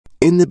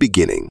In the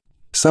beginning,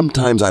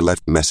 sometimes I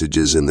left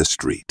messages in the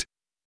street.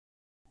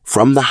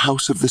 From the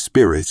House of the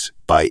Spirits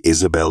by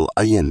Isabel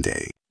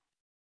Allende.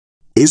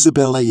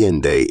 Isabel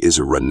Allende is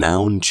a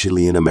renowned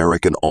Chilean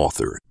American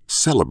author,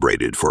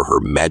 celebrated for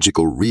her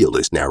magical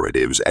realist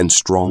narratives and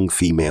strong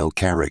female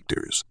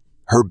characters.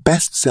 Her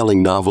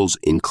best-selling novels,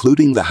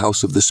 including The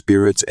House of the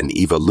Spirits and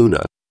Eva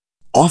Luna,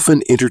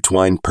 often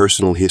intertwine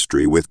personal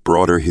history with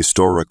broader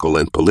historical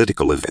and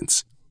political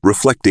events,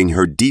 reflecting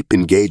her deep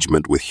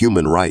engagement with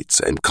human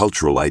rights and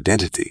cultural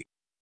identity.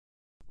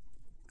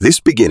 This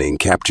beginning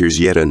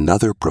captures yet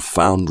another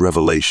profound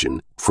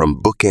revelation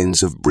from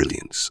Bookends of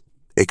Brilliance,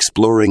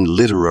 exploring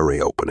literary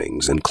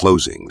openings and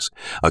closings,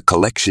 a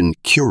collection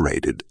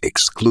curated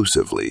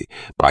exclusively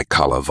by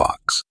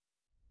Vox.